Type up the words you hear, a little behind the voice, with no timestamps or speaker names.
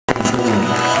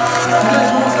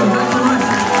guys are awesome. Thanks so much.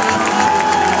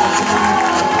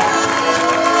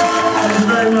 Thank you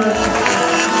very much.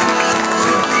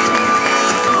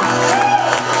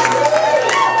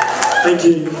 Thank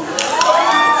you.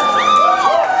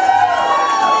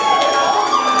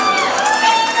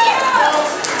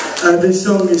 This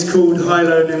song is called High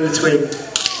Low and In Between.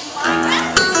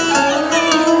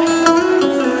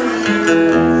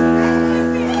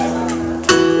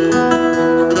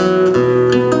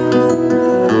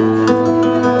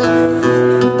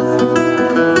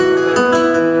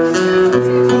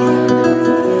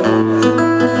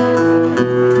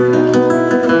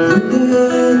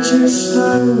 Just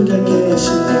slowed, I guess,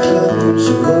 in the clothes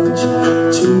you wrote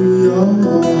to your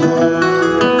heart.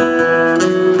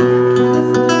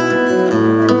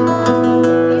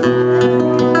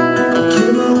 You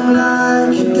came on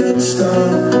like a dead star,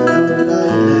 no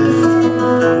light left, no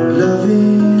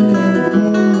loving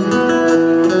anymore.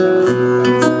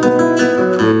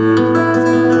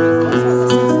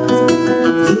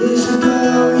 Years ago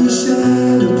you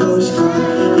sent a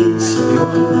postcard, it's a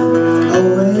woman,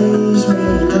 always made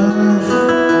me laugh.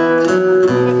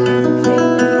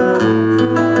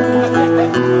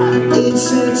 It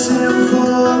sets him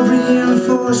for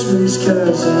reinforcements,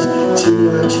 cause there's too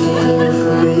much here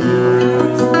for me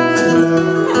to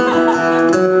love.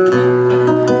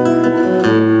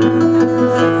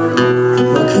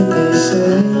 What could they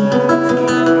say?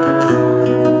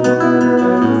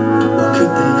 What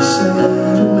could they say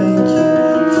to make you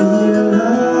feel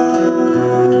loved?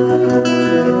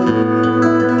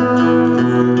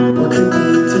 What could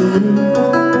they do?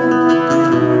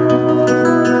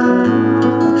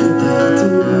 What could they do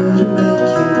to make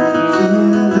you feel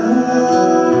loved?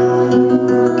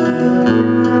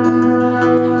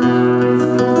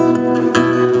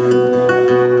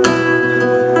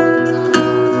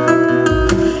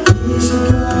 Years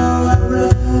ago I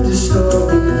read a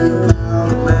story about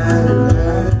a man who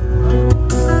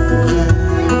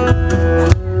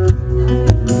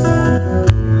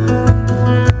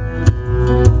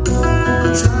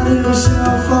had tied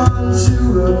himself onto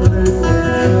a balloon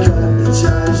and cut the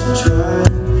ties and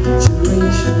tried to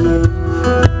reach the moon.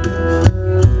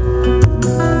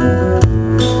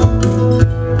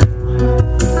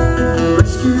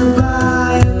 Rescued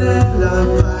by an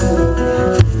airline pilot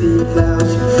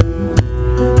 15,000 feet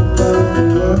above the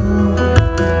world.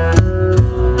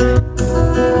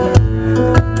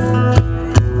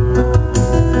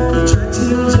 They tracked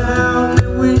him down, they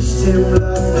wished him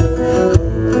luck, they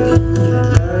hoped that he had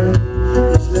learned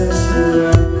his lesson.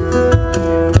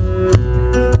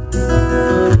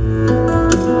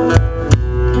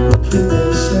 What could they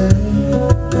say?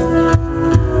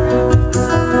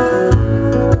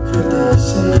 What could they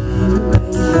say to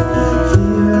make you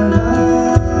feel loved?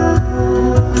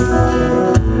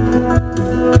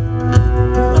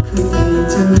 What could they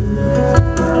do?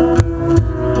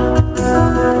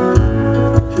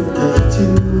 What could they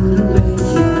do to make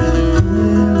you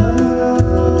feel loved?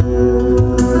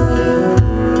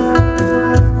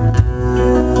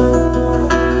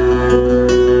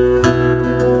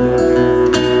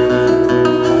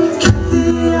 Kathy,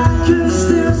 I can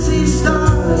still see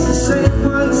stars, the same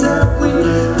ones that we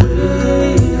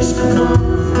wished upon.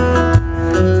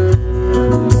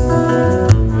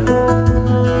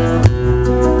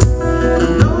 I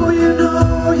know you're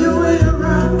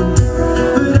right,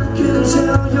 but I can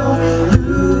tell you're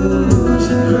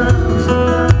losing ground.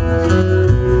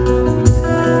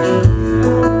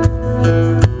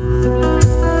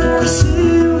 I see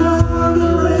you on the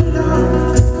radar,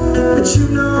 but you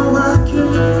know I can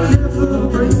never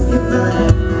bring you back.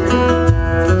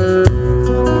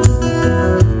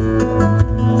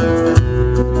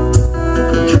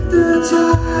 Cut the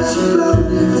ties, you're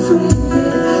floating free,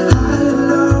 high and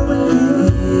low and in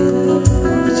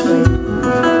between.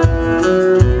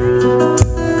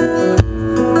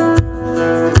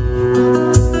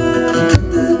 Cut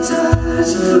the ties,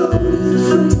 you're floating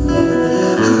free,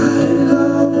 high and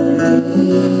low and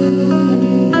in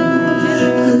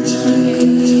between.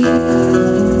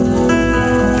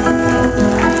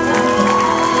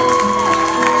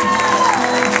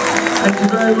 Thank you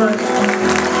very much.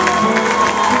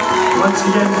 Once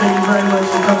again, thank you very much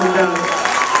for coming down.